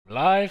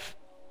5,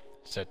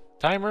 set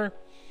timer,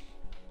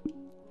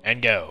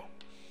 and go.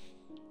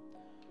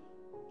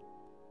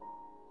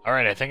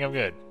 Alright, I think I'm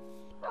good.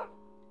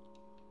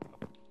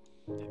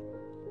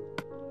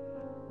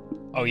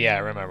 Oh yeah, I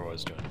remember what I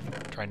was doing.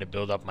 Trying to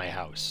build up my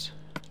house.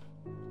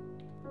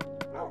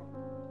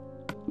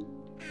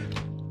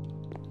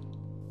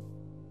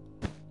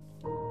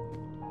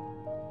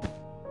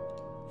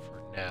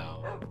 For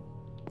now.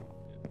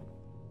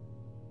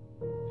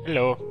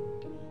 Hello.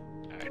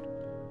 Alright.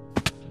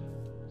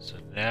 So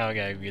now I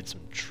gotta get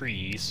some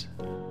trees.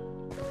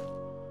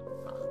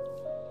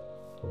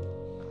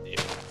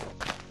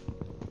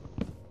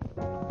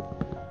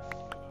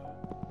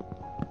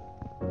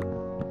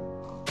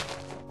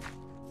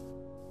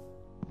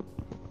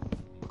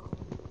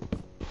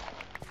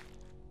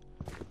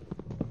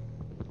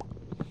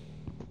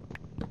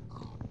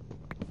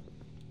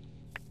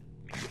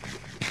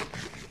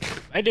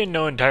 I didn't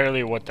know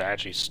entirely what to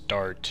actually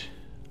start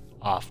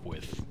off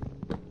with.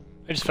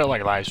 I just felt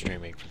like live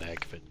streaming for the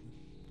heck of it.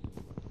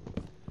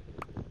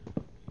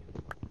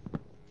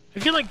 I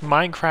feel like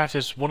Minecraft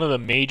is one of the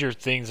major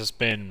things that's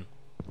been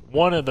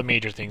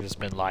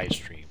live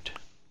streamed.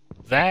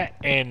 That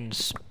and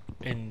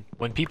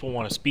when people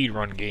want to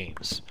speedrun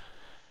games.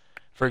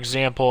 For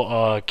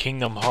example,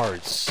 Kingdom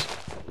Hearts,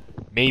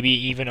 maybe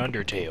even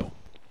Undertale.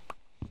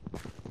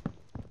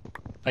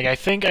 Like, I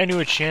think I knew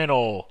a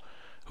channel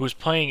who was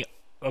playing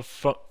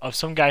of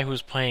some guy who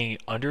was playing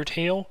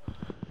Undertale,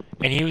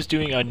 and he was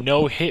doing a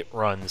no-hit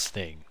runs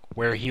thing,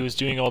 where he was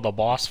doing all the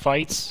boss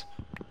fights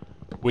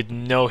with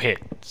no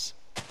hits.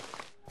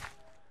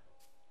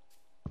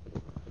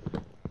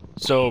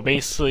 So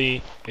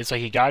basically, it's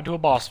like he got into a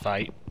boss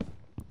fight,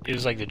 it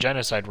was like the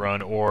genocide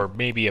run, or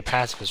maybe a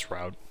pacifist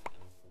route,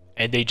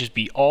 and they just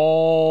be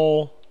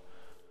all...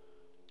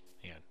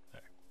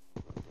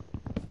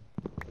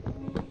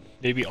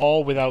 They'd be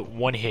all without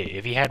one hit.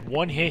 If he had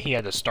one hit, he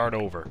had to start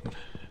over.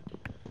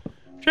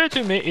 Which I have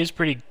to admit is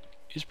pretty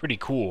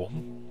cool.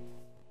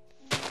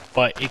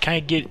 But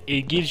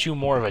it gives you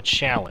more of a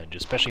challenge,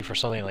 especially for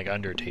something like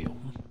Undertale.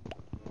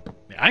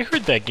 Man, I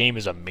heard that game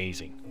is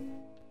amazing.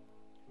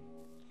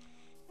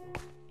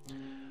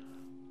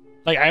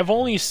 Like, I've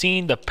only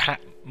seen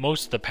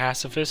most of the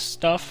pacifist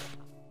stuff.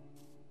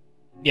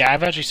 Yeah,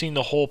 I've actually seen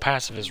the whole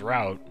pacifist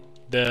route.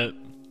 The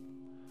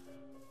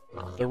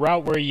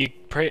route where you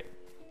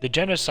the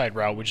genocide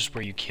route, which is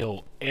where you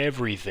kill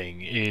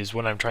everything, is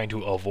what I'm trying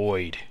to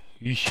avoid.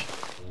 Eesh.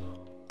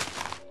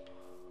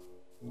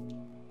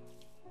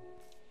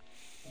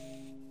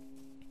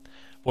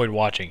 Avoid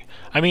watching.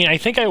 I mean, I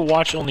think I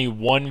watched only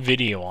one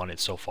video on it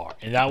so far,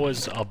 and that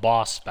was a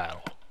boss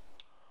battle.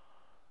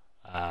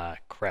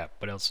 Crap.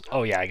 What else?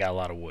 Oh yeah, I got a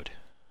lot of wood.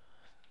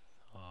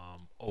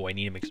 Oh, I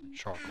need to make some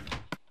charcoal.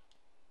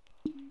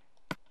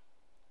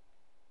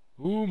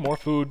 Ooh, more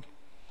food.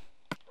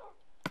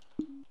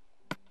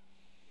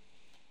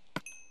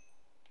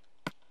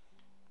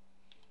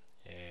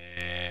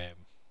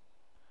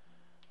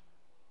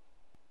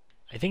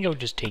 I think I would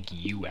just take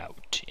you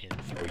out and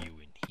throw you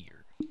in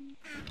here.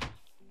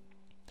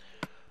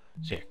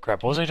 So yeah,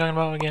 crap, what was I talking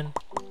about again?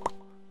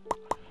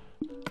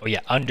 Oh yeah,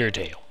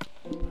 Undertale.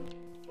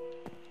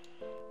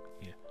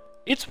 Yeah.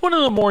 It's one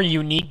of the more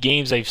unique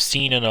games I've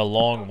seen in a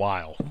long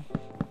while.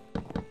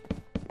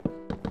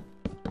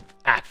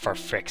 Ah, for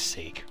frick's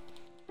sake.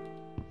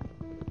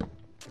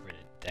 Get rid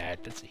of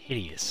that, that's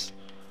hideous.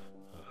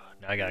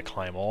 Now I gotta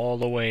climb all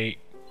the way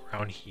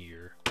around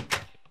here.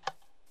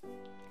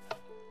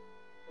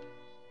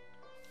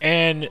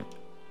 And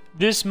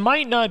this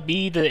might not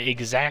be the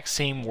exact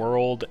same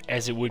world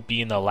as it would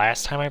be in the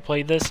last time I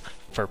played this.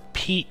 For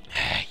Pete,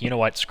 you know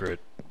what? Screw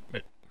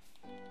it.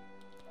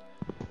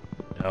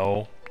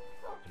 No,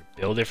 I'm gonna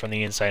build it from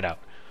the inside out.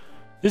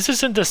 This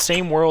isn't the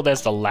same world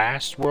as the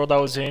last world I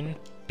was in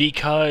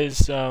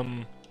because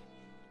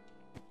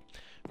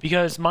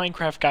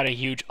Minecraft got a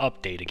huge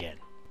update again.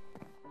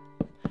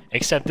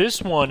 Except this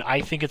one,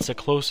 I think it's the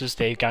closest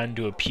they've gotten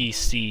to a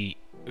PC,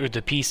 or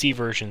the PC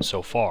version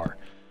so far.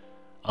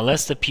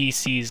 Unless the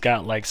PC's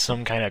got like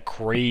some kind of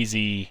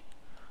crazy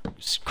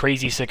sick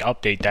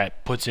update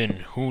that puts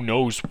in who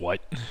knows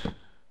what.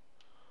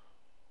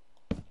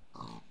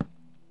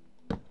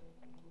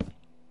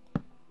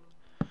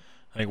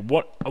 Like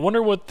what? I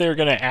wonder what they're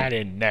gonna add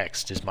in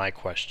next is my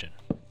question.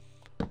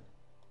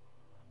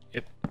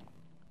 Yep.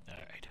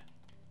 Alright.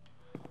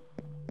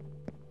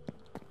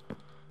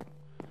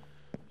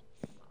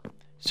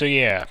 So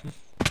yeah.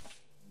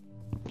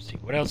 Let's see,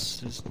 what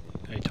else is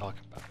I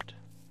talking about?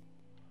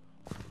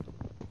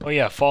 Oh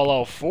yeah,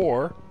 Fallout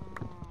 4.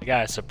 I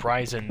got a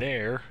surprise in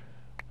there.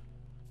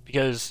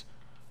 Because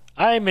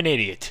I'm an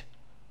idiot.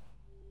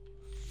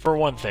 For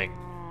one thing.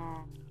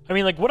 I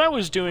mean, like, what I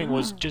was doing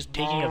was just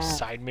taking up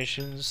side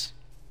missions.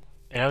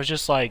 And I was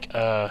just like,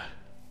 yeah,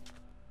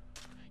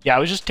 I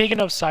was just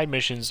taking up side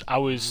missions. I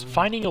was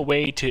finding a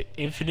way to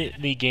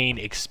infinitely gain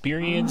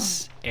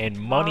experience and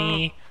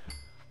money.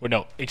 Or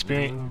no,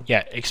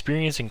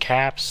 experience and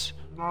caps.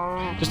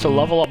 Just to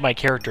level up my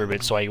character a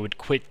bit so I would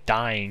quit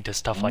dying to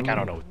stuff like, I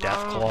don't know,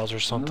 death claws or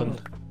something.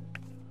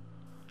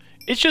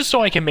 It's just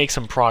so I can make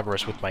some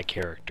progress with my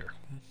character.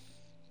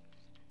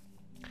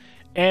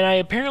 And I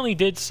apparently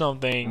did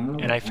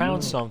something, and I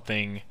found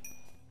something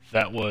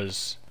that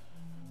was...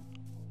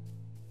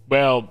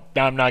 Well,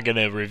 I'm not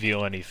gonna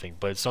reveal anything,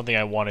 but it's something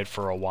I wanted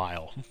for a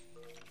while.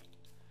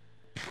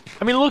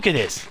 I mean, look at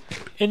this.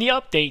 In the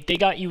update, they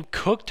got you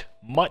cooked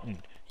mutton.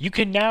 You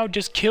can now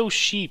just kill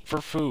sheep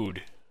for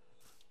food.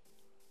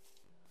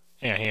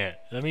 Hang on.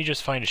 Let me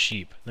just find a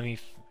sheep.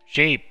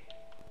 Sheep!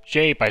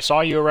 Sheep, I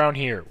saw you around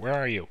here. Where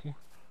are you?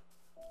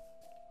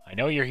 I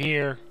know you're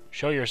here.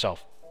 Show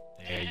yourself.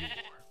 There you are.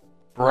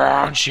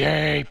 Brown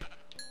sheep!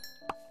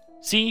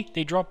 See?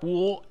 They drop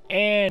wool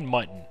and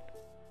mutton.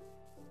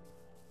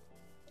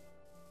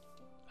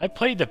 I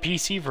played the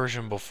PC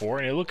version before,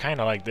 and it looked kind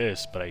of like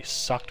this, but I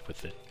sucked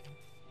with it.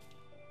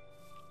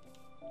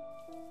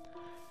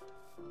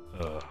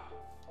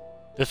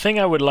 The thing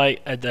I would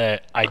like,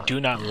 that I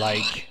do not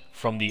like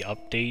from the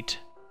update,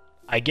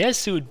 I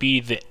guess it would be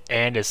the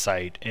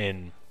andesite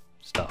and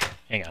stuff.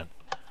 Hang on.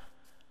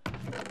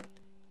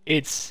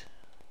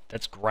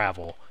 That's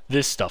gravel.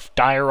 This stuff,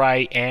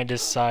 diorite,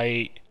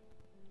 andesite,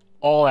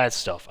 all that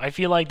stuff. I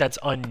feel like that's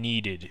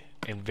unneeded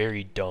and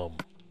very dumb.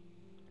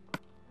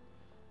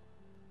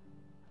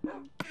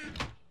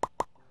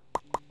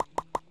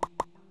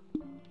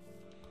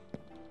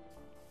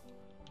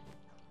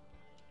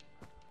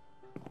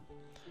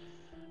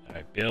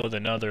 Alright, build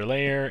another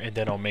layer, and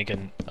then I'll make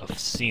a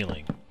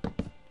ceiling.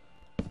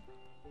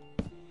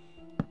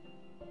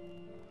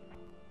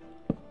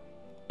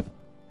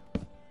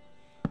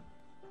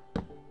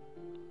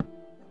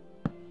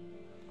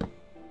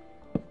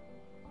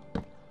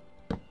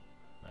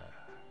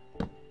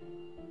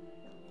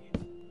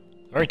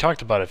 I already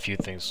talked about a few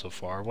things so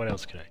far. What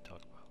else can I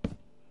talk about?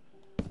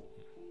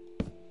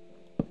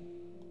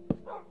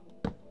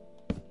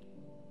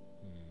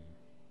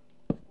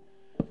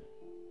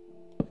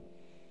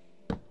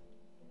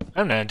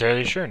 I'm not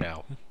entirely sure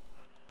now.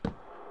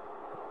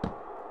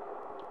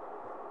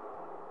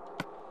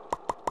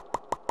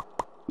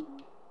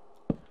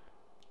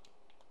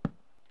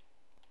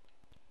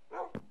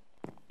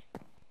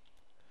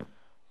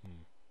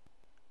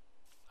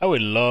 I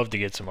would love to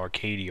get some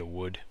Arcadia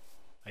wood.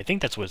 I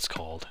think that's what it's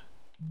called.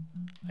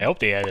 I hope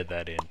they added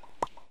that in.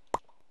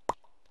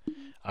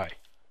 Alright,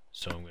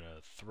 so I'm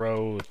gonna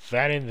throw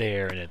that in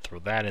there and then throw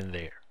that in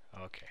there.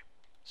 Okay,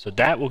 so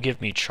that will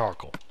give me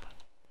charcoal.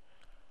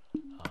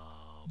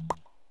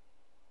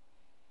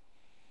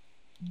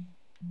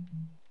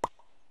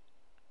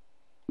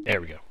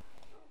 There we go.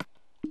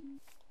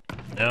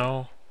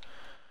 Now,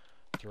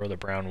 throw the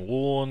brown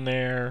wool in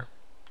there.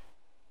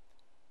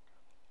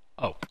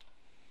 Oh.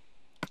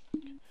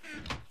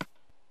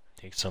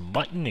 Take some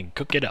mutton and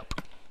cook it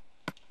up.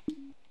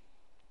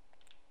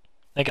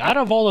 Like, out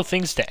of all the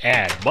things to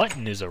add,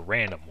 mutton is a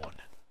random one.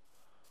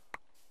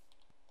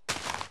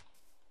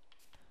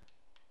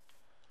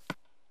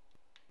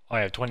 Oh, I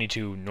have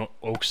 22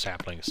 oak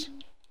saplings.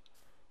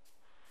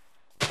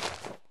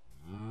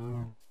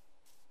 I'm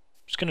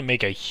just gonna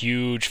make a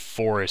huge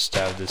forest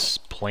out of this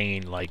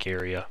plain-like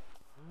area.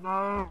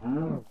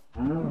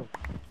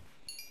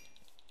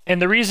 And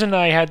the reason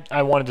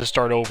I wanted to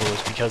start over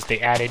was because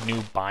they added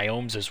new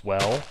biomes as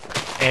well,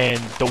 and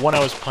the one I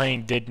was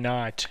playing did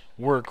not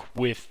work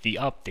with the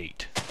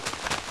update.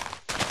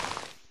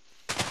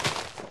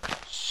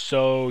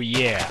 So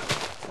yeah.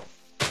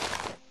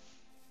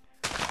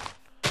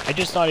 I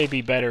just thought it'd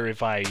be better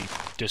if I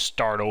just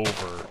start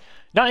over.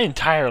 Not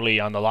entirely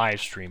on the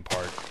live stream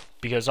part,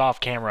 because off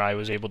camera I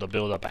was able to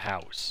build up a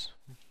house.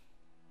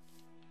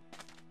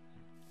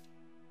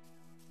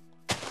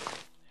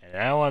 And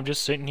now I'm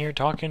just sitting here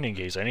talking in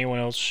case anyone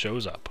else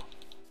shows up.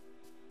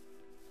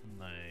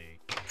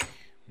 Like,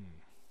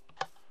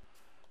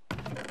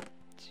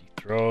 let's see,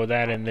 throw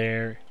that in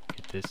there.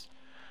 Get this.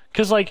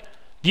 Because, like,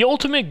 the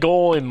ultimate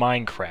goal in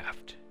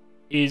Minecraft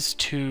is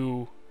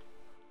to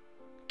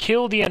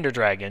kill the Ender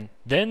Dragon,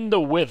 then the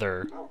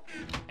Wither,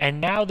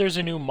 and now there's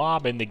a new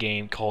mob in the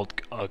game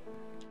called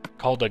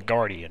a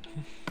Guardian.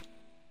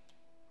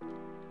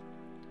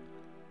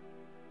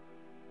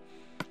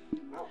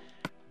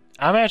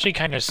 I'm actually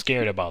kind of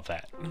scared about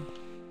that.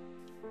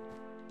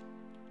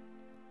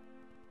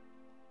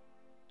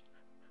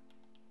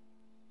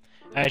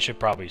 I should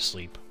probably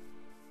sleep.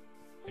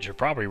 I should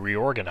probably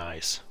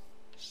reorganize.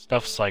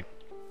 Stuff's like...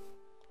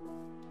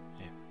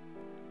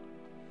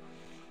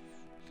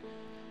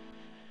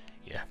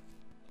 Yeah.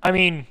 I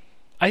mean,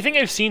 I think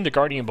I've seen the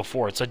Guardian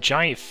before. It's a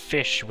giant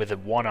fish with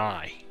one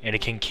eye, and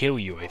it can kill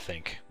you, I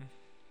think.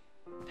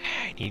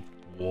 I need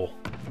wool.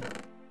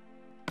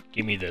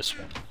 Give me this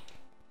one.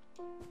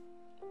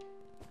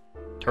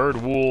 Turd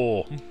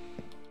wool.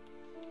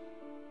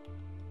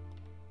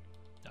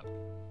 No.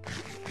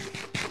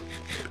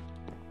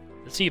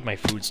 Let's see if my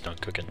food's done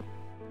cooking.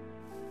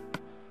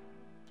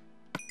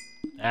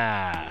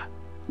 Ah,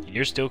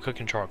 you're still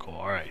cooking charcoal.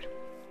 All right.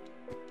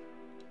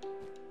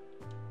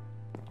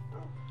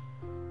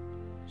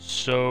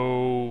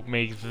 So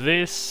make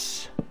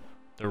this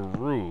the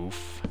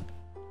roof,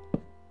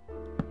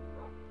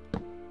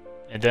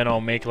 and then I'll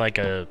make like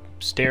a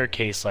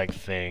staircase-like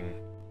thing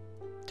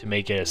to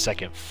make it a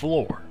second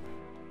floor.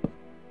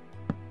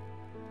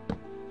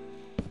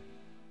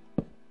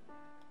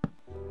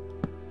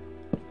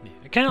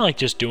 I kind of like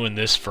just doing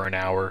this for an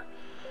hour.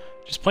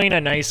 Just playing a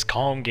nice,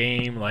 calm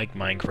game like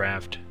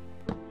Minecraft.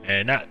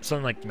 And not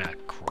something like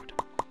Macroid.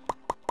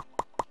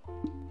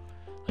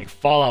 Like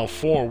Fallout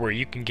 4, where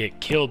you can get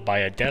killed by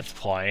a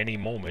deathclaw any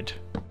moment.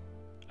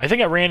 I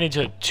think I ran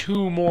into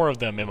 2 more of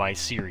them in my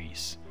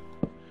series.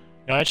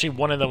 No, actually,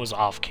 one of them was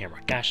off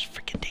camera. Gosh,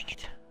 freaking dang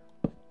it.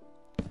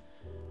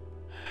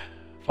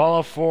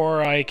 Fallout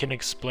 4, I can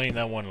explain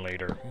that one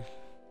later.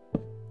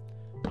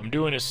 I'm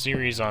doing a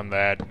series on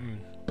that.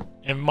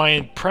 And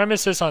my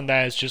premises on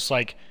that is just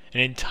like an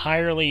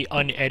entirely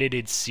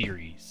unedited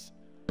series.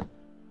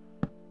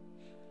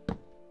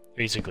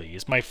 Basically,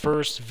 it's my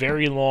first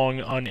very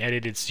long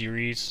unedited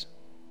series.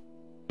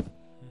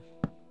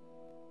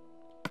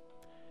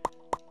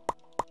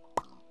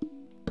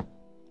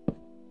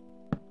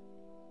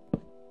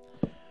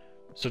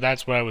 So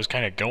that's what I was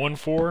kind of going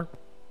for.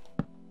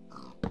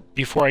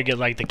 Before I get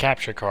like the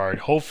capture card,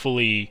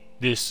 hopefully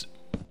this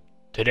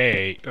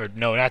today, or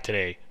no, not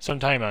today,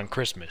 sometime on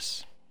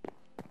Christmas.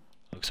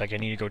 Looks like I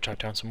need to go chop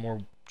down some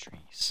more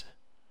trees.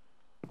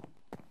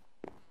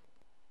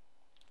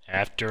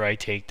 After I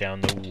take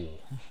down the wool.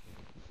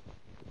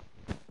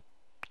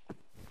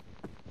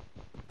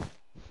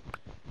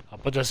 I'll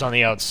put this on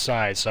the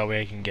outside so that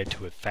way I can get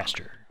to it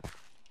faster.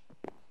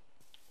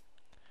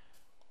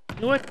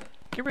 You know what?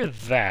 Get rid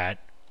of that.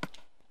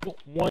 Put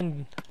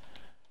one...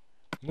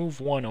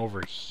 Move one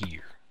over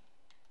here.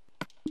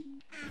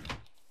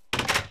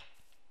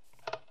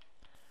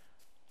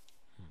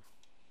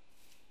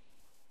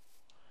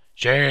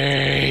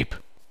 Sheep!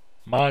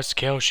 Must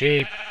kill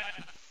sheep.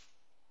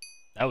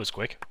 That was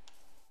quick.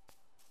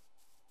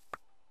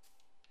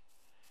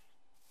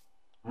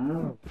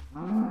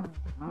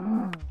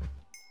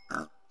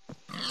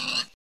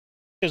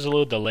 There's a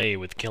little delay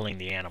with killing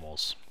the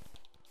animals.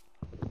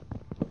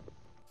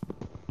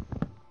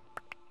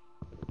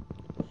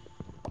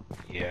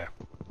 Yeah.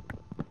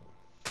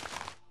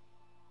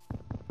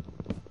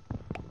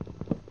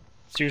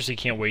 Seriously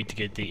can't wait to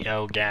get the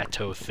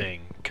Elgato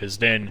thing, because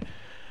then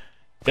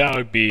that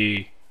would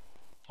be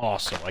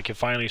awesome. I can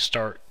finally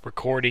start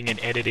recording and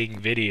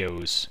editing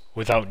videos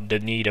without the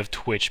need of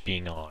Twitch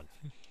being on.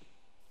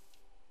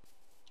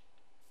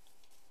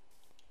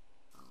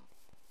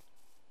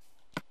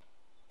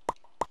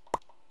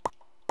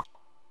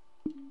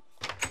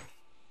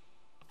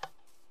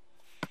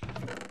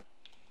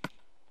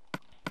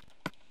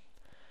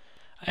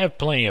 I have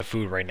plenty of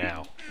food right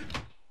now.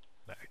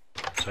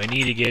 So I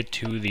need to get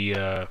to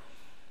the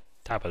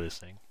top of this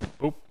thing.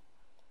 Boop.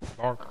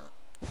 Bonk.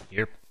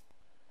 Yep.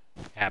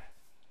 App.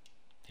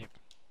 Yep.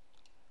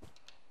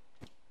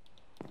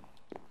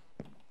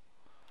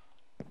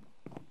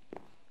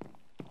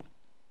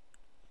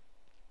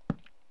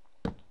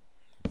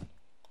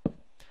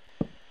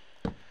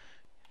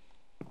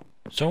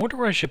 So I wonder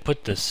where I should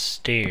put the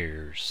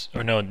stairs.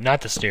 Or no,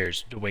 not the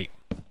stairs. Wait.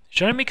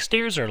 Should I make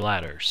stairs or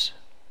ladders?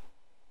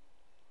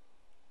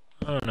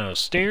 I don't know.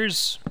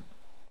 Stairs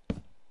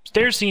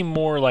seem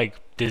more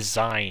like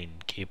design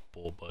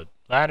capable, but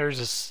ladders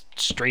is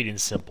straight and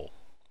simple.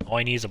 All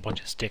I need is a bunch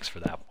of sticks for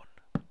that one.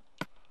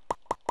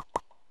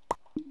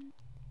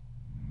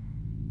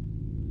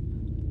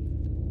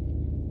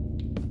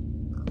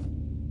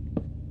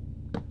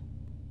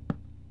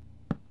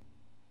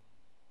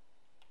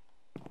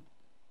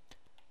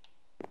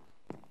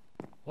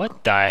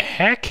 What the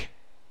heck?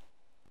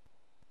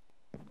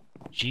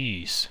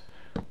 Jeez.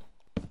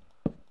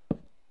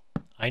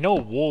 I know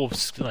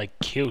wolves, like,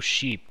 kill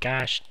sheep.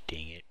 Gosh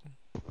dang it.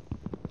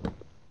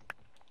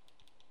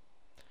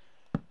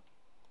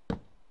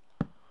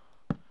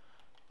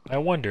 I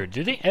wonder,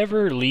 do they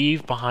ever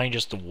leave behind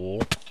just the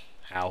wool?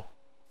 Ow.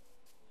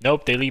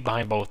 Nope, they leave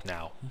behind both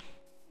now.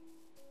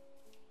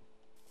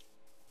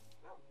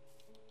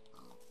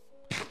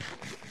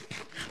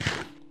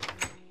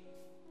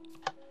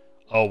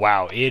 Oh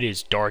wow, it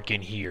is dark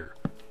in here.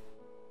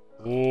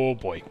 Oh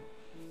boy.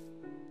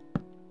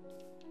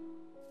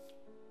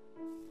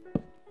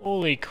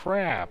 Holy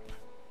crap.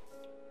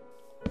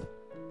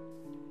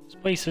 This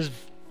place is...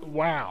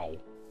 wow.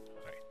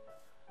 Right.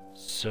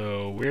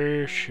 So,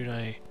 where should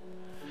I...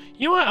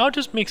 You know what? I'll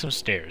just make some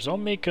stairs. I'll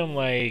make them,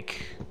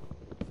 like...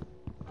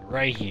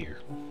 right here.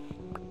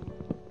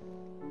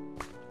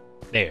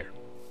 There.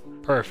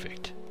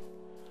 Perfect.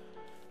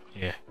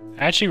 Yeah.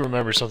 I actually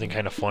remember something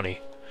kind of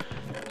funny.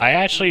 I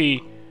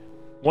actually...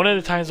 One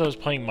of the times I was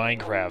playing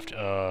Minecraft,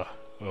 oh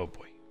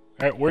boy.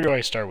 Alright, where do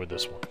I start with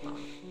this one?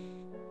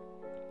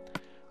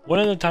 One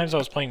of the times I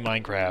was playing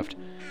Minecraft,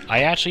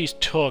 I actually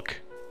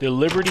took the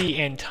liberty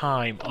and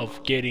time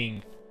of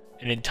getting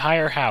an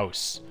entire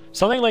house,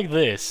 something like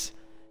this,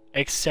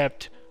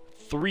 except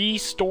 3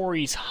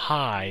 stories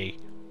high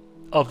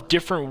of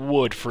different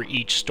wood for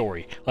each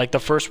story. Like the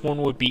first one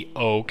would be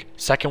oak,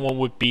 second one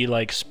would be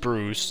like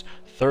spruce,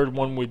 third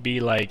one would be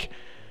like,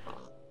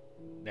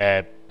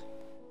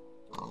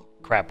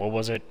 crap, what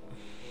was it?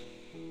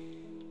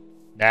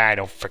 Nah, I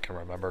don't freaking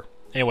remember.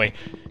 Anyway,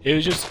 it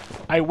was just,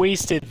 I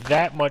wasted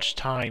that much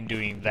time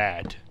doing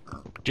that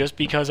just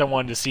because I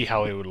wanted to see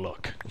how it would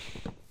look.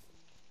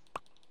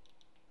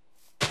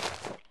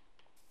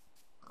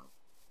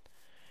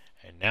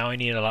 And now I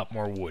need a lot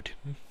more wood.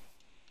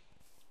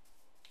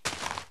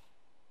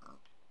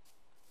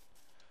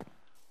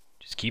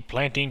 Just keep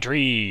planting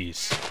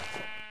trees.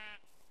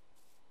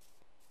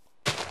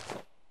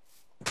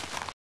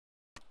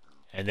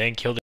 And then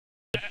kill the...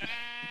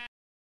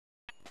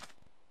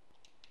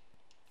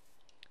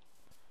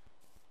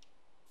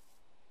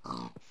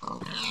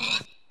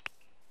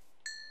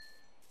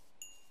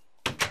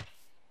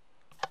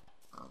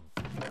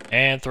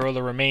 And throw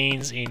the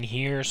remains in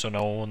here so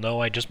no one will know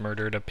I just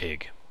murdered a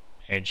pig.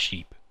 And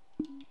sheep.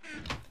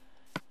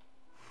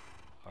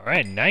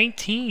 Alright,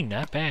 19,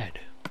 not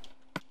bad.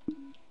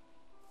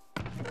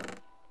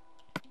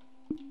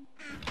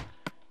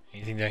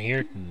 Anything down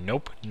here?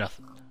 Nope,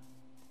 nothing.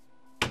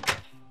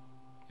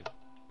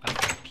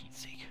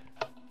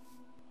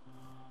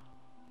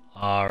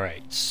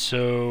 Alright,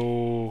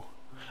 so...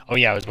 Oh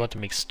yeah, I was about to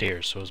make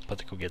stairs, so I was about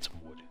to go get some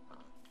wood.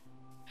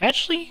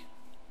 Actually...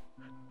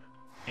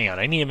 Hang on,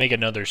 I need to make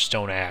another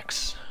stone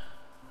axe.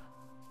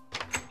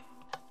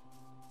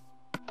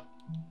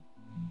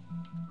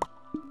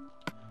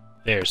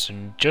 There, so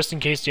just in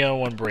case the other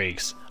one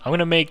breaks, I'm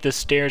gonna make the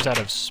stairs out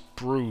of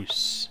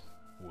spruce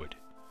wood.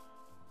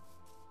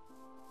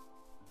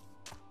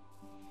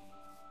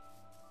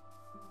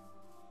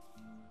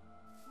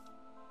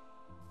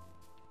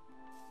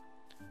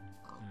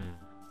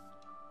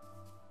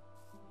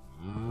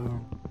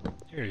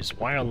 There's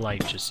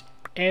wildlife just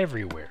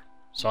everywhere.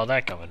 Saw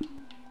that coming.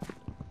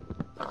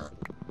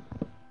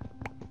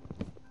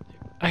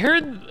 I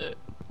heard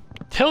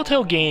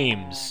Telltale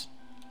Games,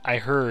 I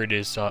heard,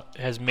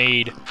 has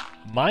made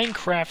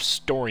Minecraft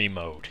Story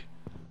Mode.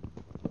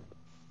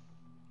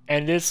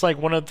 And it's like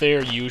one of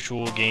their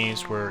usual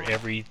games where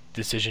every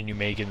decision you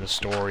make in the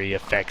story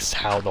affects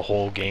how the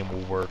whole game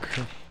will work.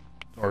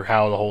 Or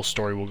how the whole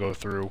story will go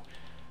through.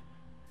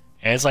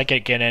 And it's like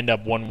it can end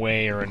up one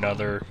way or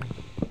another.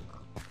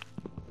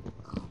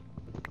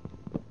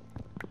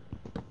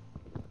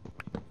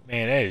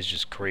 Man, that is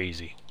just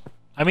crazy.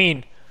 I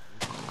mean,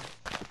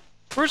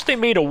 first they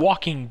made a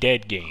Walking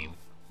Dead game,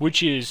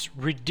 which is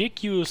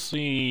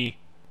ridiculously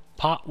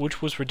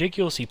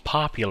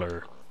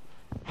popular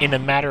in a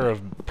matter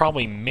of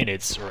probably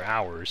minutes or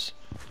hours.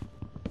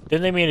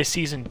 Then they made a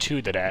season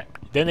 2 to that.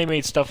 Then they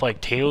made stuff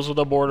like Tales of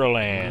the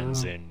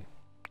Borderlands and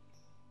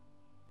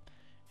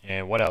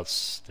what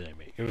else did they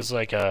make? It was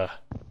like they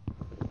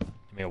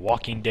made a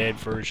Walking Dead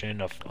version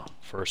of the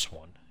first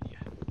one. Yeah.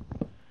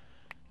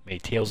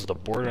 Made Tales of the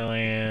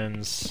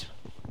Borderlands.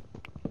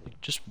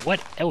 Just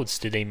what else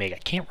did they make? I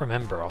can't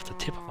remember off the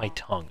tip of my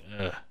tongue.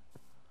 Ugh.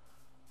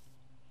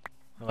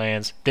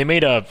 Lands. They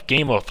made a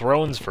Game of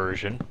Thrones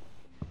version.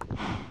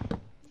 What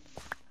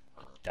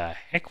the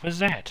heck was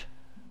that?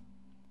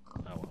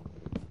 Oh well.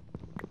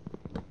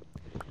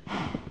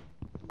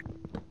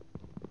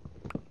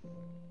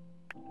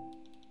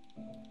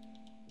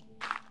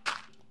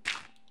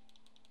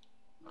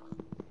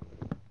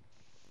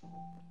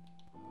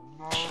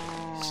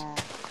 Jeez.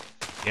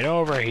 Get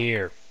over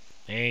here.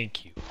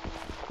 Thank you.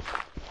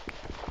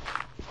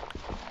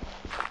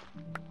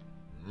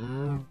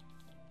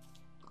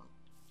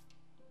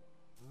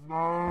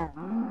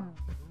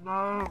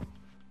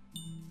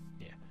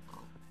 Yeah.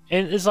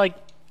 And it's like,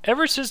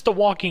 ever since The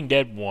Walking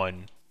Dead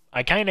one,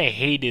 I kind of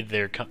hated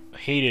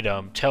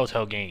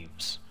Telltale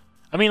Games.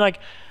 I mean, like,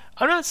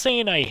 I'm not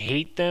saying I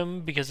hate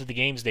them because of the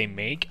games they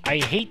make. I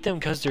hate them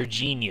because they're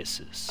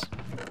geniuses.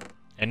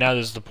 And now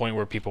this is the point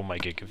where people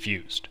might get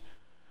confused.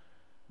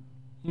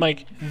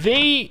 Like,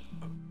 they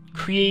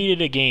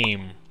created a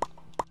game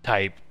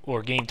type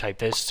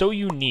that's so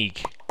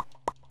unique,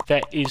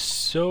 that is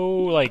so,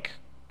 like,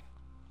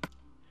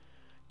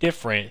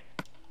 different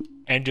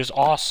and just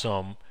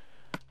awesome,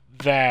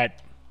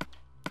 that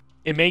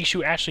it makes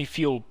you actually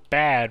feel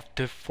bad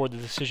for the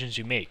decisions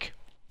you make.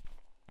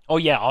 Oh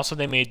yeah, also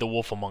they made The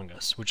Wolf Among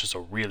Us, which is a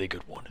really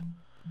good one.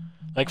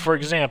 Like, for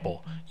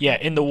example, yeah,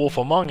 in The Wolf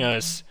Among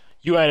Us,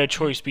 you had a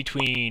choice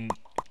between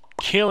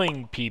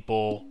killing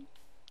people,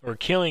 or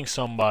killing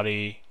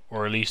somebody,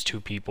 or at least 2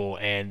 people,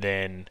 and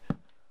then...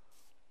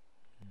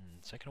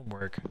 Is that gonna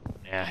work?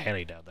 Nah, I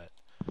highly doubt that.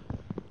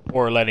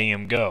 Or letting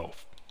him go.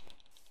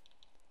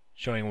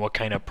 Showing what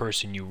kind of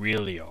person you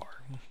really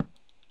are.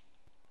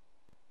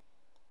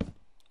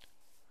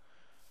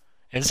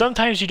 And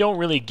sometimes you don't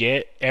really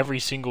get every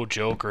single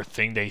joke or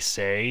thing they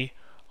say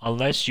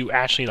unless you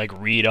actually, like,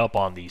 read up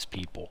on these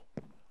people.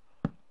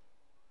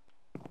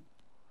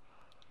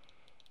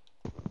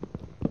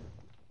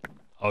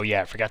 Oh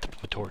yeah, I forgot to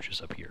put the torches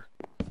up here.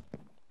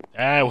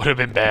 That would have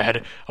been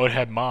bad. I would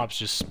have had mobs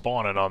just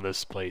spawning on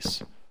this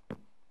place.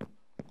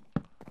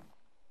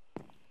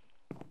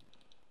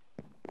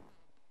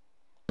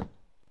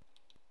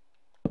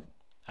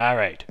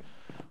 Alright.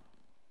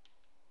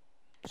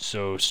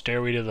 So,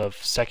 stairway to the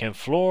 2nd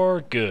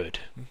floor, good.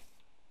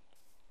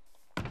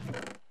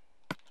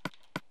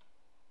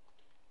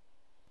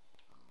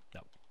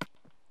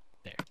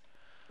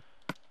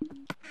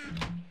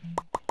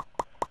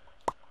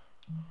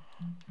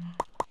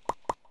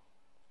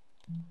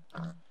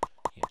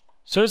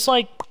 So it's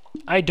like,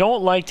 I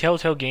don't like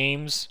Telltale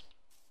games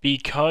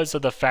because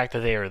of the fact that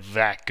they are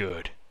that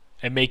good.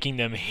 And making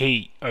them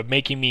hate, or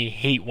making me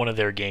hate one of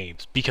their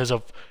games because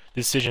of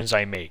decisions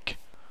I make.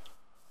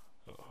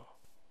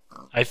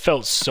 I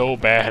felt so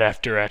bad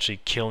after actually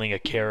killing a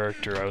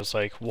character. I was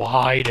like,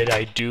 why did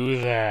I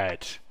do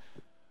that?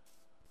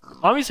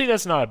 Obviously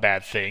that's not a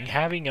bad thing.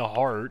 Having a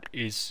heart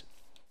is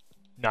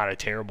not a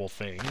terrible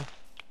thing.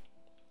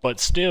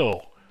 But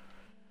still,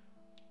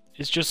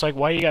 it's just like,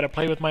 why you gotta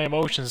play with my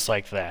emotions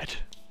like that?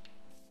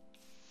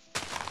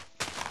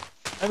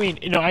 I mean,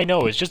 you know, I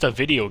know it's just a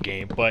video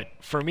game, but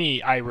for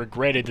me, I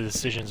regretted the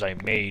decisions I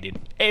made in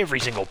every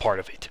single part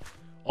of it.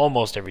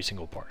 Almost every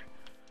single part.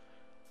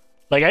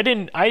 Like, I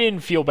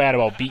didn't feel bad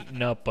about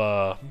beating up,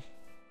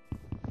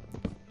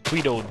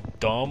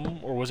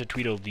 Tweedledum, or was it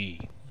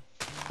Tweedledee?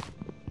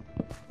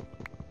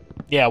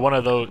 Yeah, one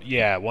of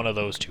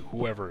those two,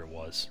 whoever it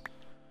was.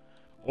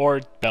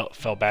 Or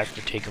felt bad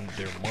for taking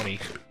their money.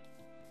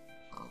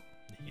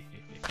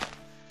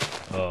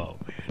 Oh,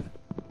 man.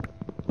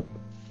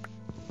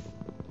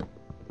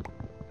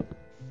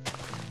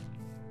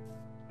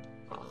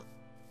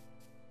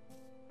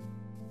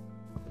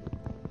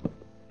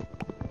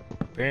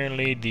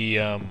 Apparently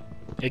the,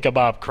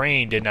 Ichabod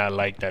Crane did not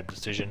like that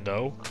decision,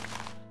 though.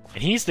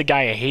 And he's the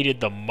guy I hated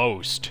the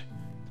most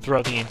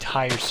throughout the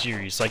entire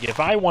series. Like,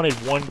 if I wanted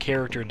one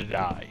character to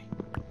die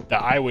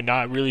that I would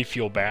not really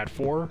feel bad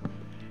for,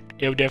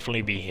 it would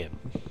definitely be him.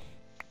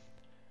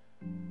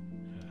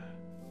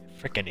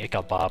 Frickin'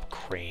 Ichabod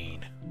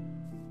Crane.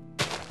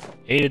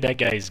 Hated that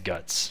guy's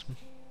guts.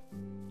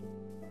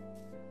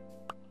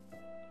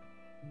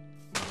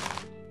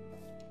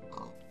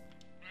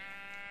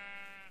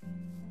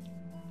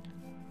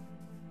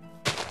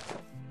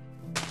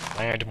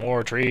 Plant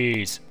more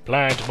trees!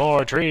 Plant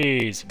more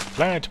trees!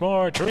 Plant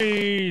more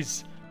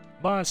trees!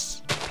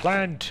 Must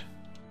plant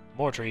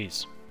more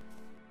trees.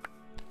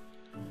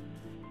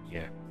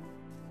 Yeah.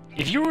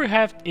 If you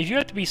have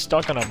to be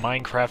stuck on a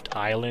Minecraft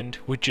island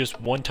with just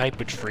one type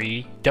of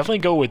tree, definitely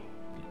go with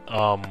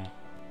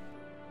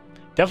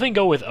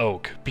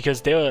oak,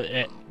 because they'll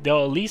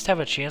at least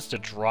have a chance to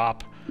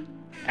drop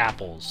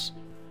apples.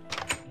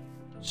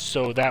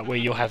 So that way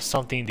you'll have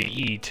something to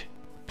eat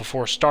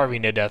before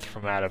starving to death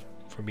from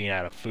being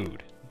out of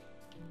food.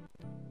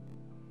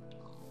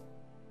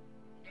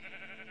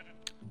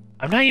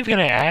 I'm not even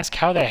gonna ask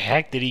how the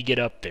heck did he get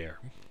up there.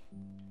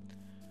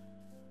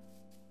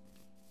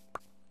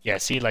 Yeah,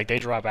 see, like, they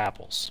drop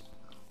apples.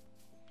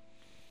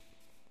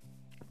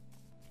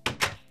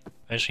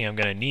 Eventually I'm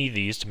gonna need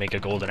these to make a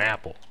golden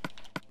apple.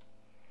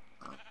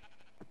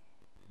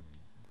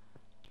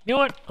 You know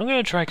what? I'm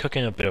gonna try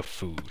cooking a bit of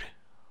food.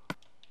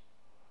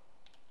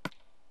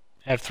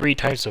 I have 3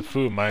 types of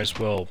food, might as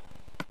well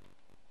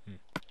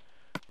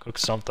cook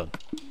something.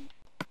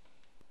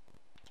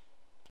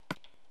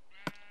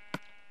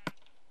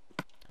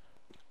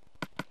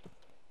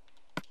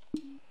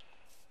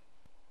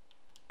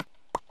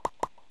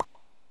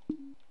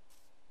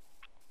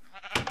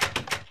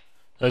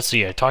 Let's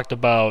see, I talked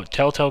about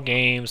Telltale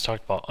Games,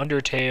 talked about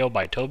Undertale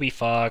by Toby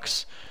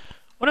Fox.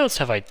 What else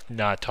have I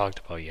not talked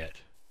about yet?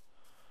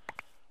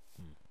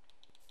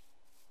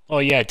 Oh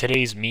yeah,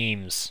 today's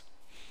memes.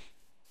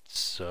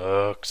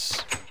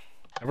 Sucks.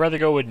 I'd rather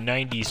go with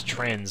 90s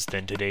trends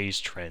than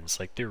today's trends.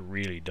 Like, they're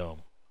really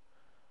dumb.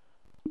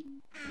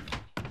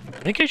 I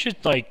think I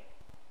should, like,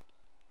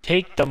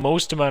 take the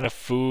most amount of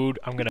food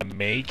I'm gonna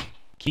make,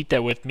 keep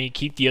that with me,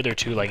 keep the other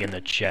 2, like, in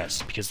the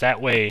chest. Because that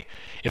way,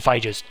 if I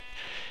just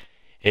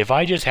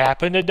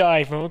happen to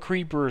die from a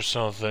creeper or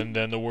something,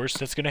 then the worst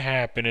that's gonna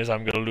happen is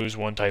I'm gonna lose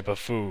 1 type of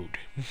food.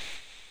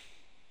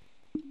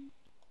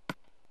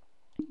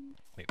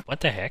 Wait,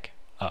 what the heck?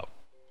 Oh.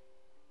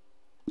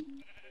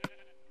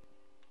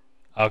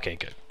 Okay,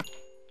 good.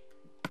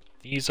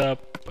 These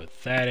up, put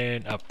that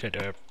in, up.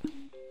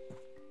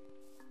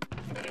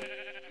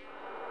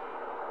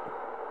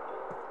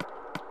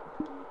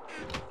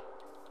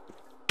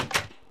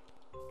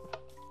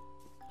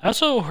 I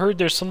also heard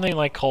there's something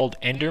like called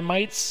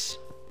Endermites.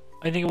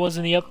 I think it was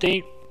in the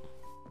update.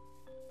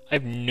 I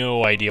have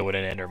no idea what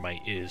an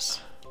Endermite is.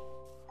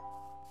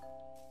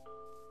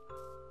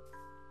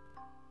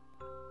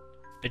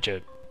 I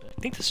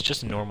think this is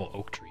just a normal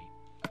oak tree.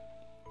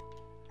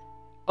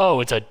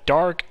 Oh, it's a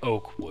dark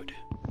oak wood.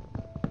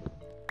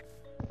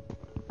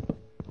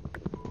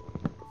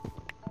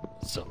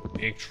 It's a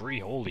big tree,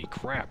 holy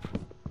crap.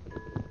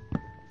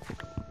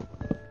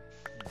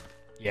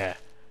 Yeah.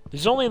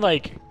 There's only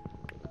like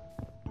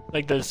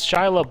the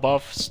Shia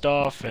LaBeouf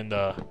stuff and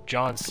the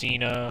John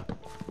Cena.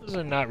 Those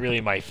are not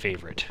really my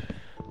favorite.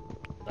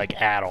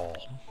 Like, at all.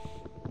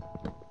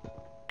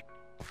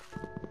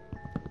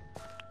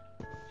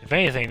 If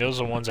anything, those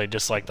are the ones I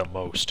dislike the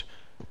most.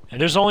 And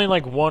there's only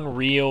like one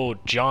real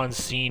John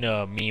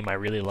Cena meme I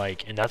really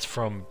like, and that's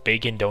from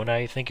Bacon Donut,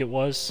 I think it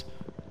was.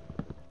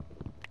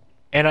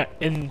 And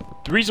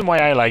the reason why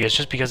I like it is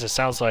just because it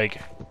sounds like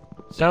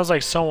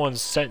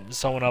someone's setting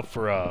someone up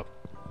for a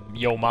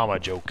yo mama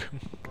joke.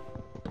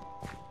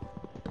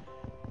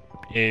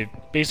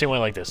 basically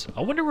went like this.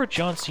 I wonder where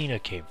John Cena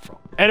came from.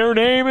 And her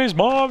name is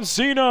Mom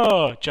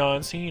Cena!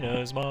 John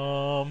Cena's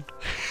mom.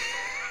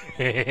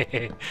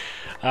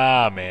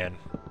 Ah, man.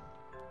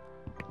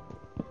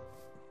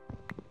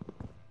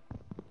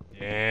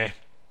 Yeah.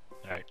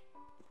 Alright.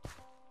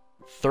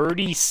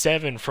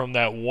 37 from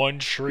that one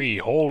tree.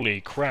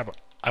 Holy crap.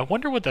 I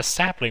wonder what the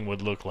sapling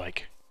would look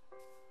like.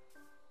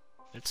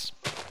 Let's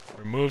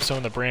remove some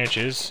of the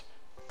branches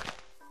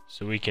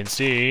so we can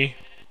see.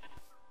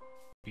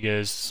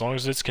 Because as long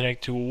as it's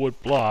connected to a wood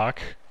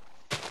block,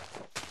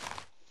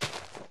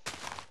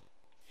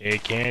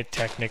 it can't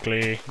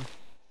technically...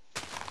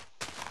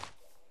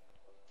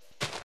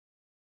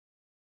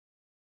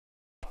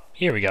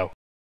 Here we go.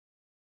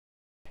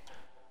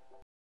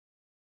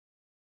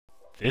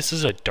 This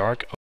is a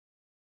dark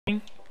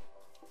opening?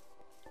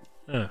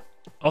 Huh.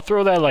 I'll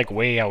throw that like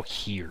way out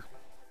here.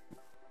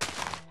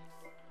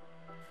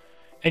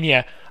 And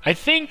yeah, I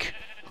think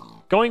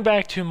going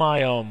back to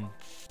my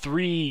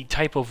 3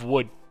 type of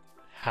wood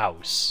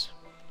house,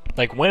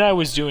 like when I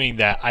was doing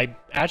that, I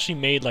actually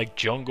made like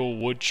jungle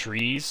wood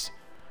trees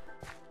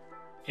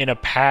in a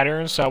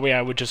pattern, so that way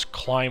I would just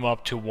climb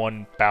up to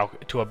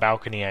a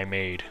balcony I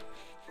made.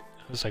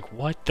 I was like,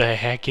 what the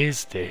heck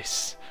is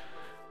this?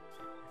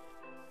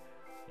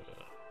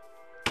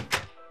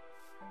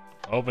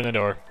 Open the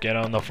door, get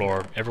on the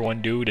floor,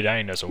 everyone do the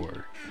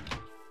dinosaur.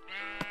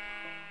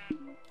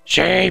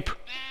 Shape!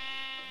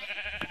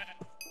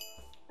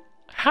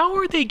 How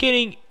are they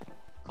getting...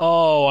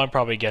 Oh, I'm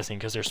probably guessing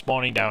because they're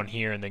spawning down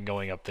here and then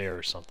going up there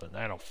or something.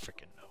 I don't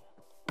freaking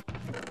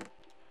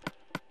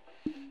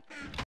know.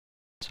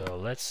 So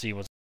let's see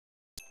what's...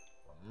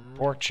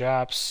 Pork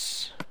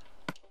chops.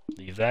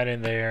 Leave that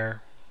in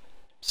there.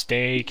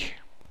 Steak.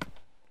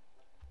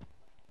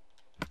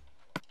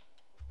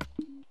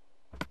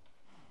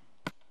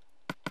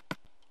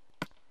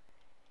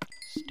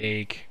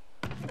 Steak.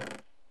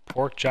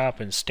 Pork chop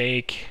and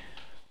steak.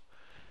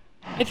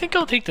 I think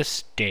I'll take the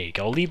steak.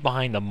 I'll leave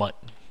behind the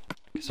mutton.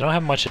 Because I don't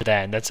have much of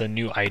that, and that's a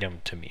new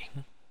item to me.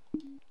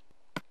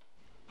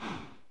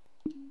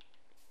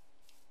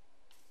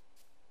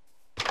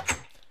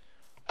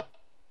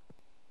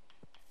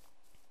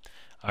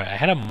 Alright, I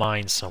had a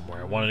mine somewhere.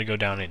 I wanted to go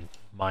down and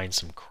mine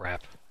some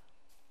crap.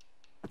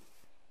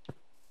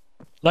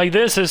 Like,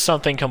 this is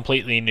something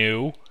completely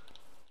new.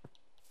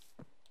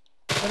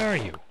 What are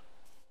you?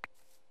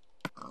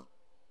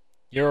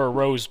 You're a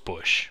rose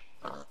bush.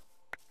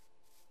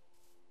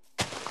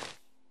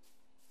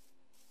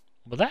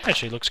 Well, that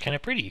actually looks kind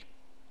of pretty.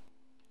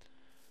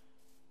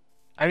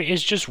 I mean,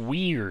 it's just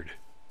weird,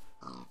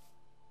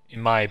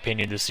 in my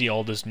opinion, to see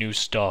all this new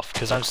stuff,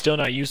 because I'm still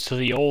not used to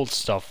the old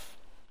stuff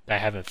that I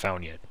haven't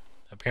found yet.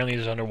 Apparently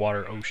there's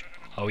underwater ocean.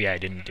 Oh yeah, I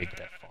didn't dig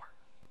that far.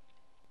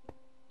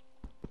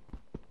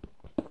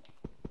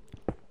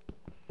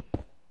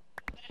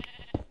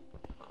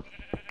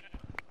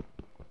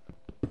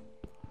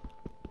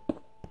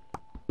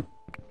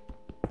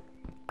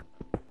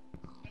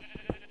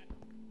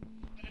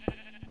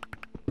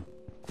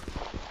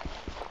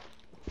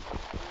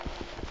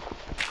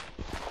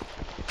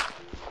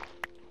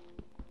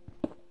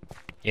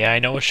 Yeah, I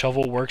know a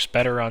shovel works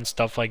better on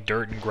stuff like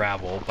dirt and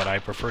gravel, but I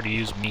prefer to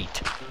use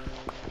meat.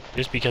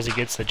 Just because it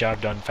gets the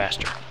job done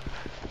faster.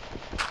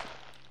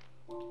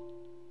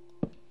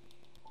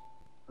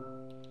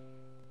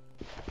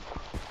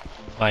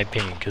 My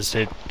opinion, because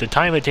the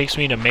time it takes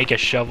me to make a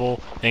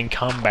shovel, then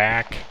come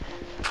back.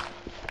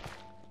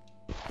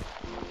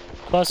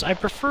 Plus, I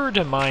prefer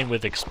to mine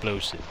with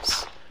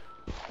explosives.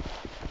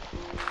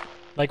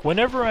 Like,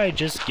 whenever I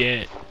just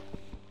get...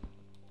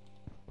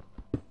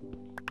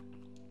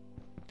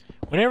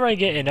 Whenever I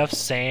get enough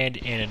sand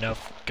and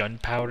enough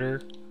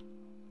gunpowder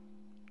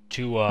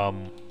to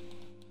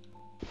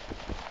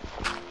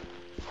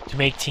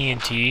make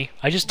TNT,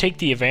 I just take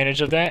the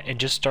advantage of that and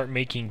just start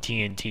making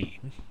TNT.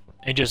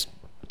 And just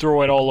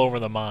throw it all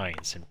over the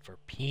mines. And for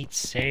Pete's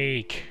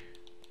sake...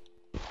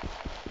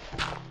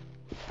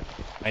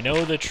 I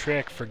know the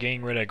trick for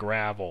getting rid of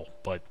gravel,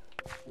 but...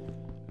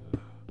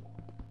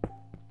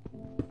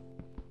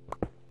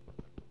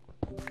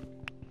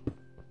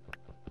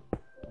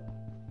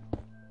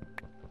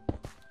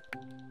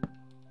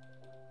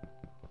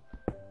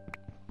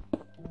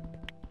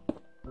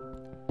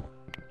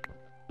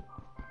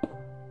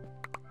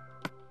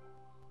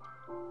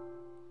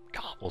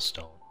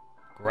 Cobblestone,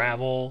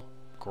 gravel,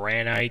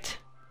 granite,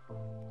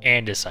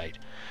 andesite.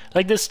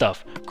 Like this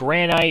stuff,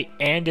 granite,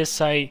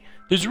 andesite.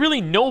 There's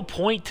really no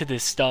point to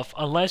this stuff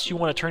unless you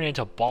want to turn it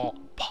into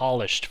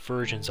polished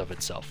versions of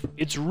itself.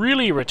 It's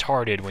really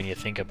retarded when you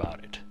think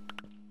about it.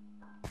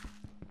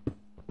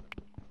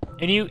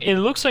 And it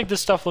looks like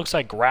this stuff looks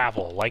like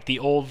gravel, like the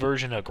old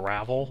version of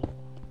gravel.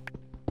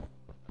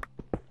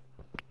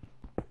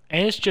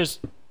 And it's just,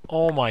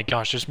 oh my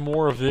gosh, there's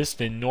more of this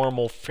than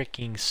normal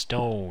freaking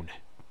stone.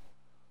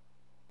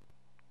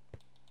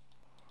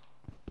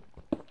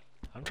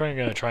 I'm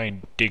gonna try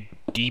and dig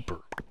deeper.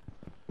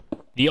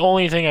 The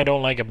only thing I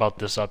don't like about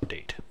this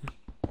update.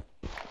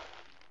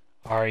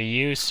 Are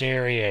you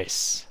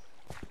serious?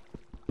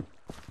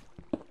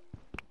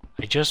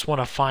 I just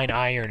want to find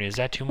iron. Is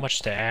that too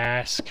much to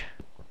ask?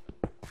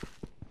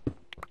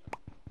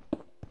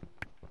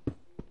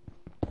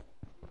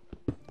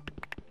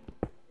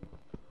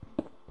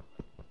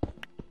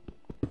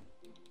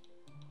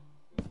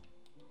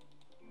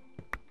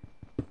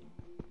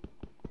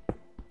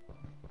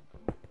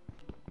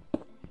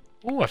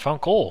 Ooh, I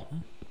found coal.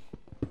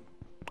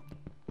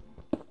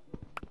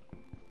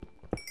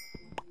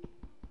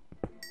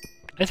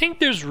 I think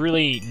there's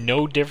really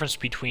no difference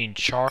between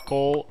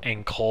charcoal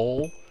and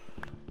coal,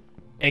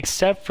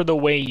 except for the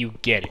way you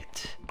get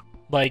it.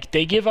 Like,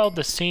 they give out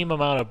the same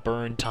amount of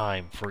burn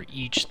time for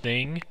each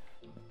thing.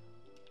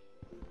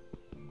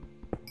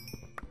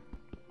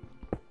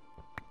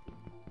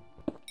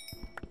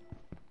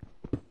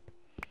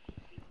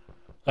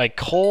 Like,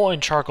 coal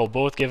and charcoal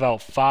both give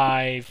out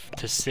 5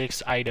 to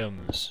 6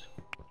 items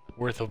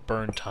worth of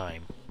burn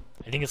time.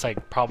 I think it's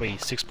like probably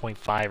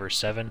 6.5 or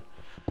 7.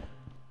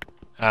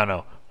 I don't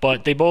know.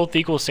 But they both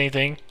equal the same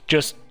thing.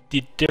 Just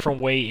the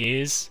different way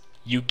is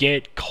you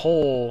get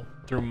coal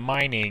through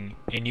mining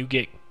and you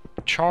get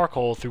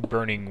charcoal through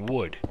burning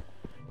wood.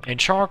 And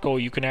charcoal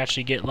you can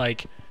actually get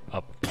like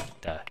a...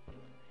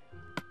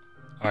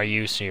 Are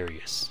you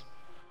serious?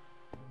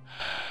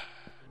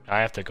 I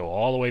have to go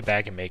all the way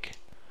back and make...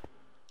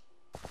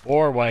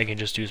 Or what I can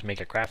just do is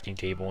make a crafting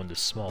table in this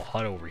small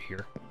hut over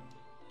here.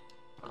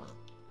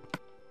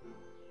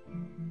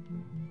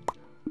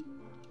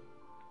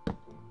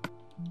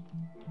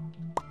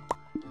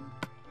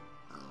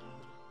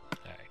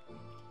 Alright.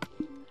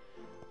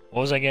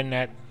 What was I getting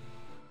at?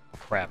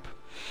 Crap.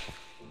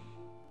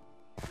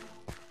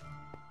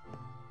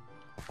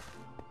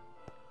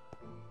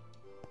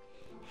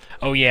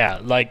 Oh yeah,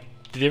 like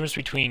the difference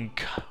between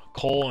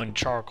coal and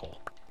charcoal.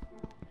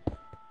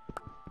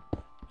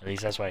 At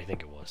least that's what I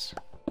think it was.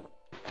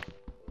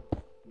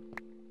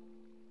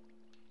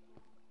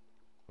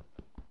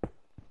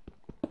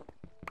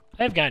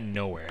 I've gotten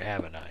nowhere,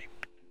 haven't I?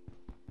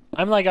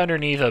 I'm like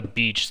underneath a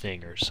beach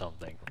thing or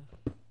something.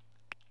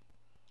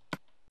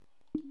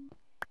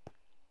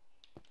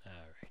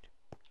 Alright.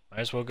 Might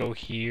as well go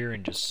here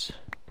and just...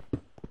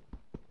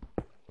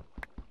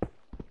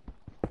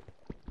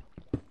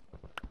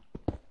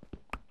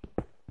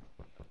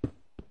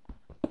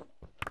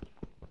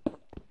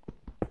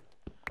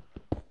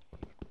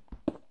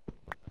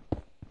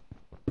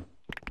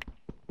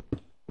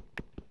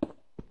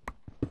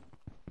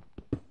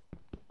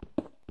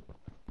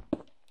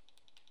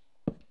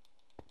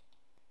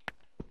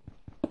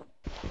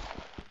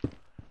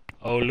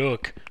 Oh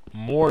look,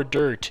 more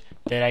dirt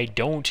that I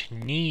don't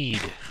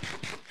need.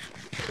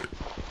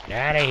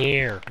 Get out of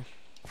here.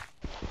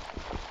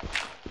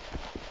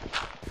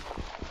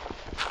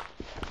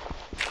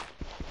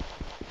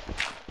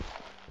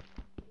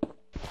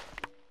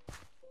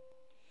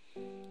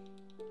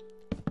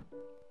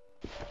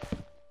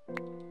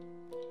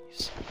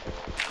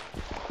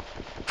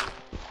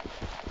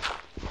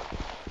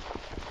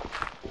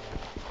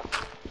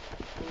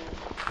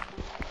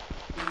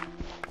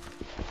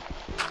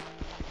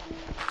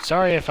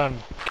 Sorry if I'm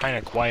kind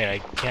of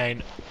quiet.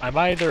 I'm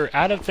either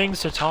out of things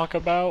to talk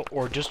about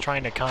or just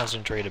trying to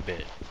concentrate a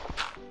bit.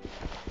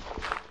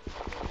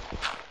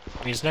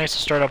 I mean, it's nice to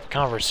start up a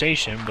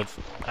conversation with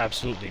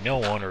absolutely no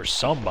one or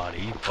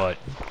somebody, but...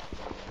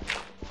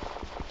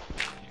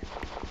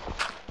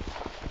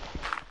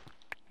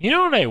 You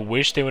know what I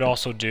wish they would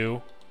also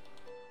do?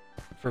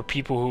 For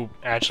people who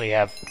actually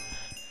have...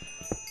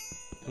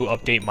 who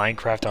update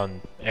Minecraft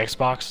on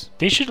Xbox?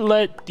 They should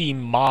let the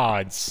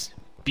mods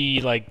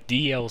be like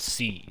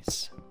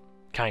DLCs.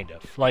 Kind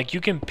of. Like, you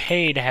can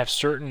pay to have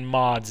certain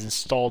mods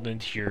installed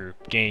into your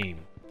game,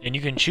 and you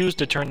can choose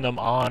to turn them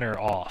on or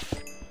off.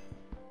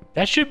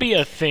 That should be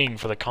a thing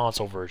for the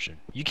console version.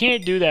 You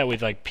can't do that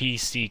with, like,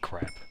 PC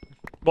crap.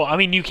 Well, I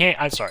mean, you can't...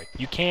 I'm sorry.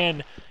 You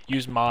can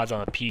use mods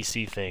on a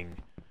PC thing,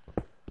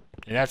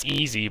 and that's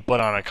easy,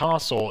 but on a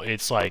console,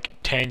 it's, like,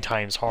 10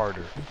 times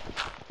harder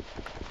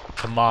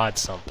to mod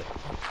something.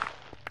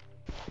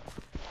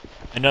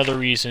 Another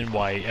reason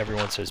why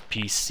everyone says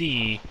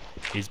PC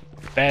is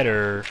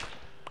better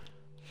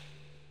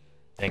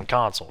than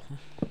console.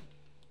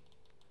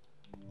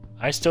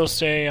 I still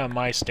say on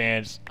my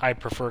stance, I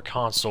prefer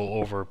console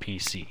over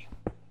PC.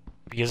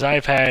 Because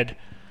I've had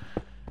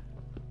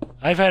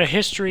a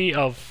history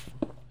of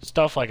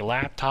stuff like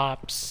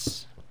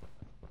laptops,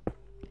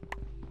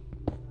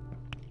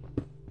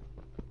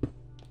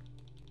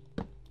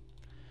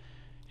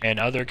 and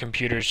other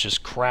computers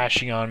just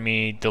crashing on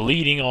me,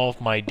 deleting all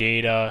of my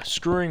data,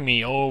 screwing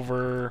me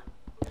over.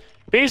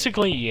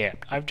 Basically, yeah,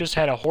 I've just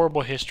had a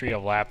horrible history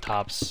of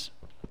laptops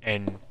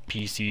and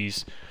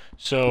PCs.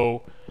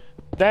 So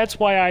that's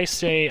why I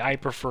say I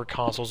prefer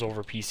consoles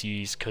over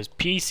PCs, because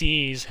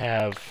PCs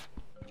have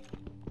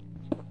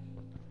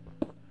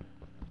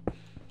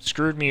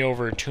screwed me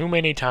over too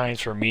many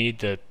times for me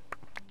to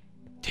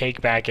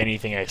take back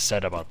anything I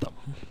said about them.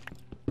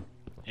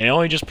 And it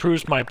only just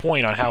proves my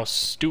point on how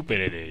stupid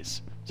it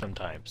is,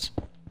 sometimes.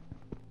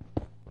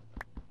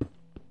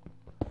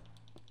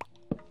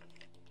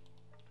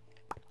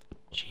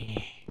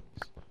 Jeez.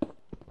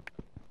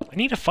 I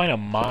need to find a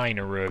mine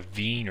or a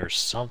ravine or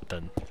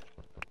something.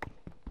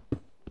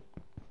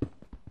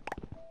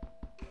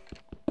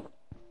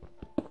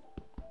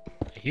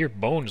 I hear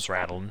bones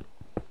rattling.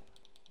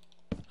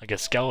 Like a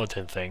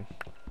skeleton thing.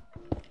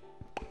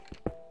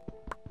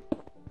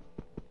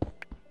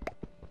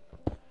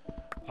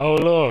 Oh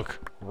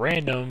look!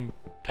 Random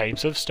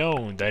types of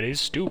stone. That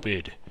is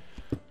stupid.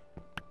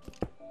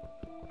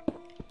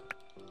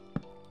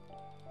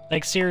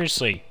 Like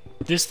seriously,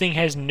 this thing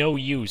has no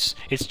use.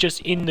 It's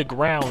just in the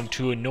ground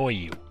to annoy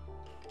you.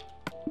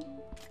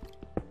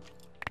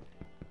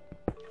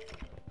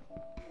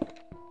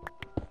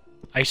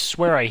 I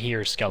swear I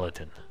hear a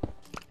skeleton.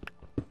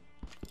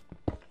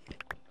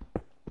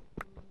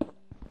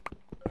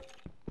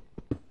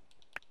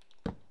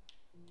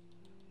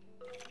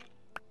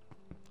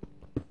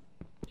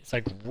 It's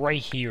like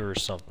right here or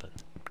something.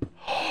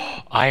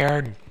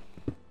 Iron!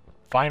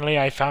 Finally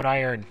I found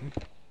iron.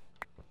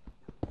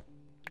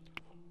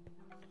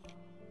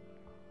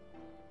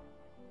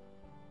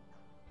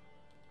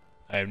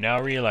 I have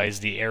now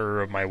realized the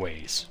error of my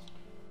ways.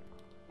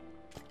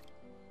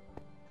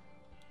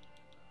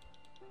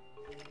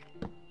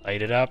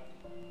 Light it up.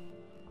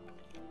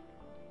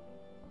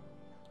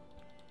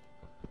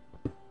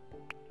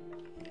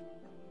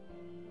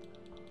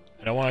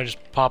 I don't want to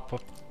just pop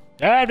up.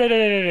 No, no, no,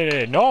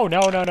 no,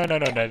 no, no, no,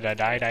 die,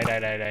 die, die, die,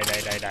 die,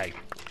 die, die, die.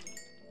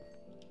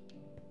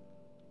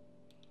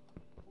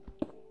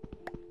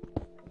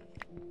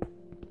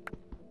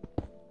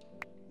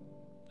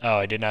 Oh,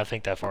 I did not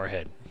think that far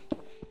ahead.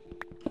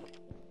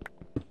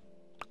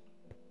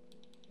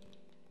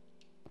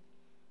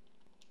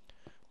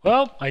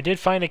 Well, I did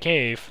find a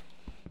cave.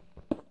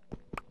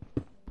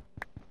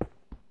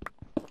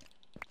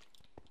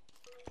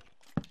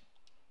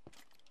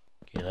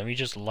 Okay, let me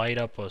just light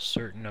up a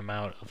certain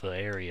amount of the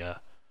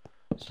area.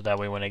 So that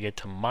way when I get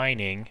to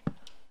mining,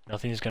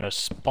 nothing's gonna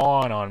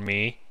spawn on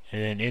me and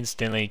then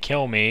instantly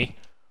kill me.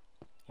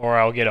 Or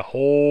I'll get a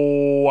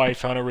whole... I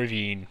found a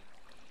ravine.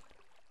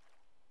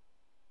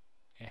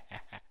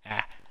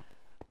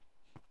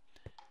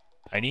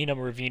 I need a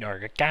ravine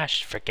or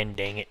gosh frickin'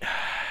 dang it.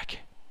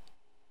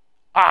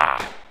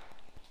 Ah!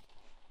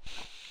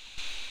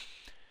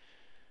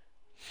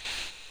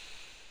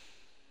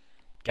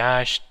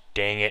 Gosh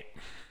dang it.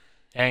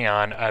 Hang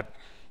on,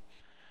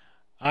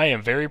 I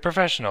am very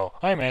professional.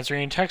 I am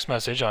answering a text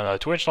message on a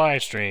Twitch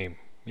live stream.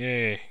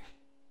 Yay.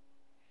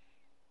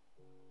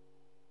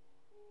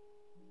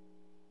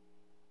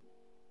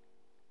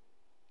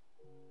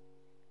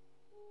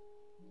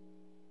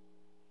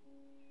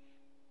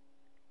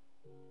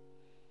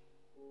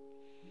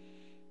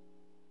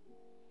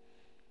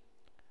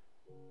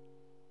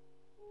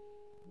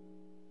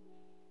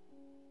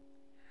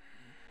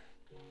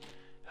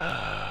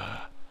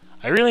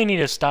 I really need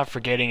to stop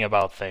forgetting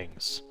about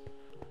things.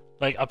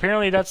 Like,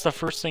 apparently that's the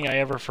first thing I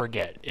ever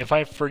forget. If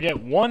I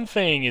forget one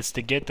thing, it's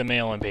to get the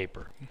mail and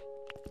paper.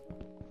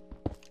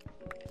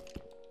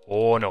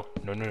 Oh, no.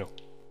 No, no, no.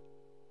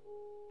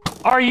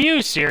 Are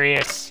you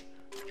serious?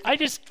 I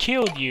just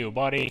killed you,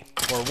 buddy.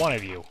 Or one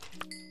of you.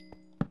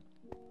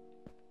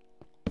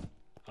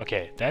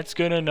 Okay, that's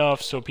good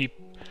enough so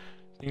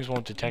things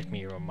won't detect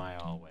me from a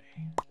mile away.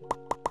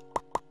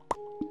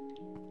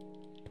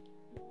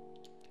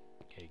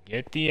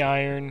 Get the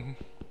iron.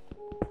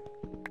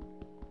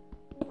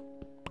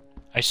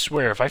 I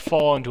swear, if I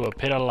fall into a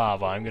pit of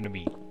lava, I'm gonna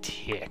be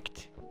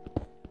ticked.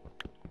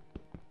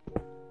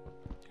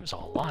 There's a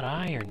lot of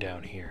iron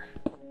down here.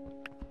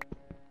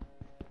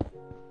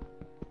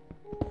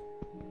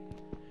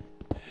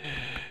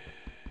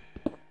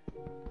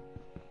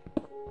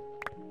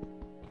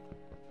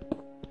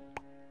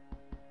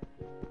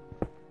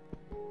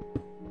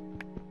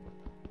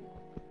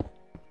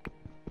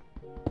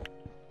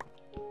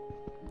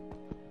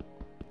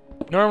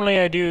 Normally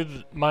I do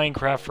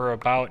Minecraft for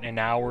about an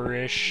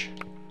hour-ish.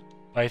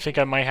 I think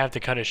I might have to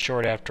cut it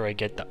short after I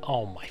get the...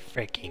 Oh my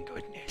freaking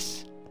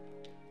goodness.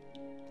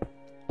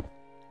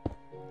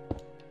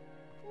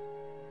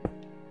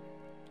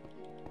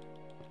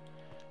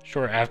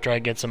 Sure, after I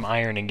get some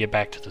iron and get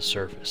back to the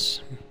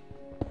surface.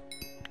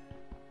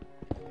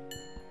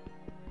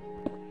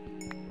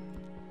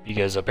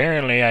 Because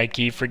apparently I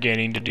keep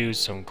forgetting to do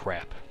some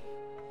crap.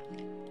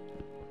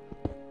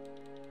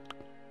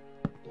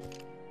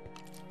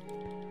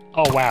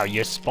 Oh wow,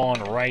 you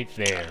spawn right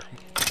there.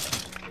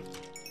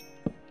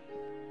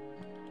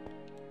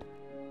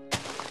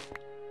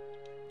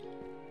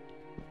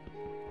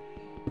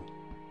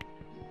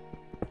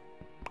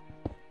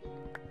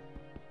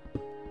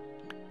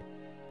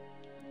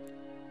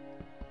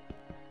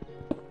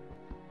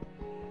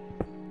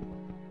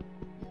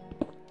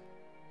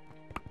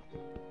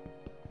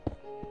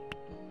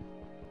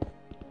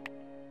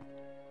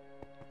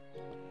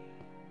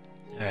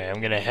 Alright,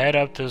 I'm gonna head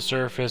up to the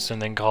surface and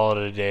then call it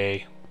a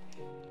day.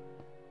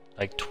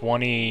 Like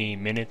 20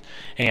 minutes.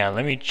 Hang on,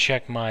 let me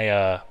check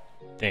my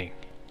thing.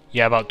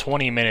 Yeah, about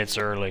 20 minutes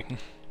early.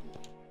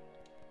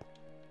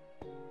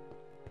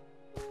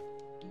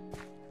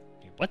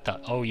 What the?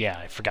 Oh yeah,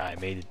 I forgot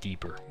I made it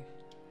deeper.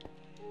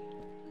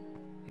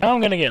 Now I'm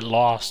gonna get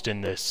lost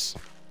in this.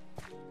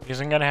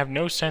 Because I'm gonna have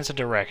no sense of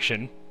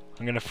direction.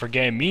 I'm gonna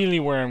forget immediately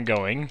where I'm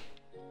going.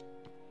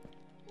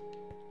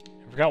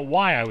 I forgot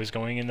why I was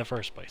going in the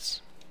first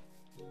place.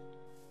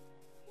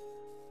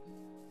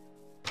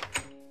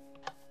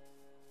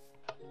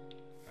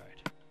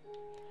 Alright.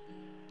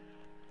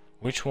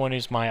 Which one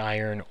is my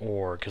iron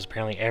ore? Because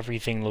apparently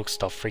everything looks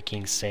the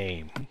freaking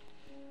same.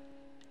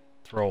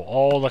 Throw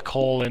all the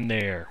coal in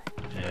there.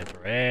 And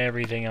throw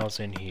everything else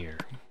in here.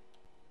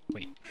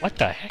 Wait, what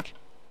the heck?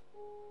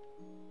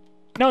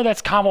 No,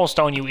 that's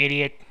cobblestone, you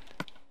idiot!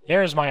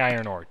 There's my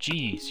iron ore.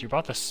 Jeez, you're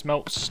about to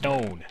smelt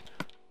stone.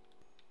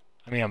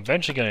 I mean, I'm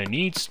eventually gonna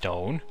need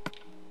stone.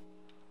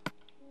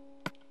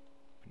 But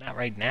not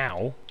right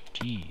now.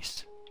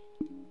 Jeez.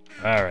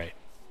 Alright.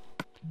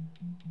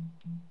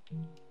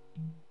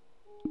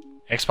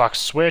 Xbox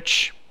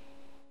Switch.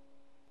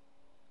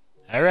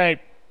 Alright,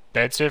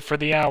 that's it for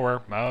the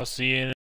hour. I'll see you in